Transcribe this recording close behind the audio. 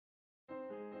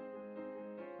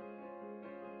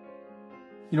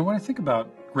When I think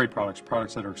about great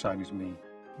products that are exciting to me,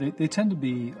 they tend to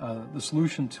be the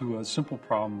solution to a simple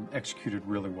problem executed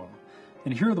really well.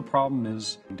 And here the problem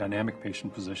is dynamic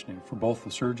patient positioning for both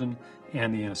the surgeon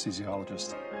and the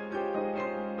anesthesiologist.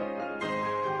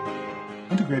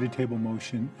 Integrated table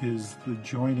motion is the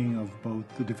joining of both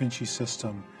the Da Vinci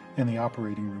system and the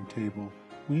operating room table.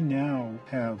 We now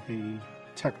have a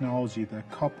technology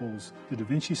that couples the Da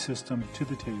Vinci system to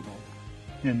the table,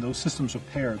 and those systems are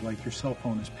paired like your cell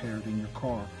phone is paired in your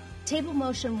car. Table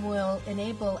motion will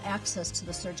enable access to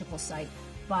the surgical site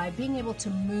by being able to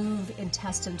move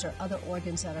intestines or other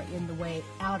organs that are in the way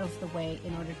out of the way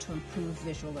in order to improve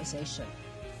visualization.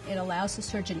 It allows the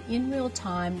surgeon in real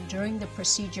time during the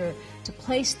procedure to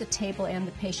place the table and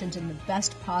the patient in the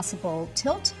best possible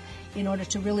tilt in order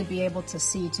to really be able to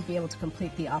see, to be able to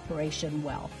complete the operation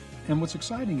well. And what's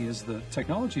exciting is the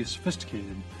technology is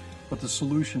sophisticated, but the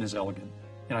solution is elegant.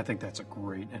 And I think that's a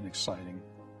great and exciting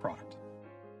product.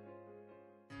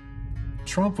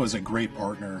 Trump was a great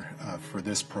partner for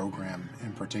this program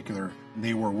in particular.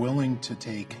 They were willing to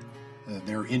take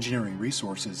their engineering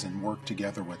resources and work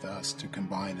together with us to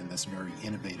combine in this very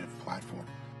innovative platform.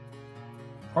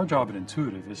 Our job at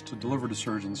Intuitive is to deliver to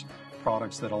surgeons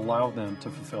products that allow them to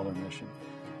fulfill their mission,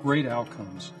 great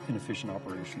outcomes in efficient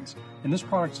operations. And this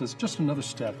product is just another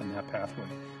step in that pathway.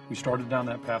 We started down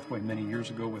that pathway many years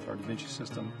ago with our Da Vinci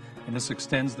system, and this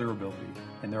extends their ability,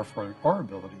 and therefore our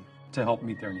ability, to help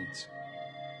meet their needs.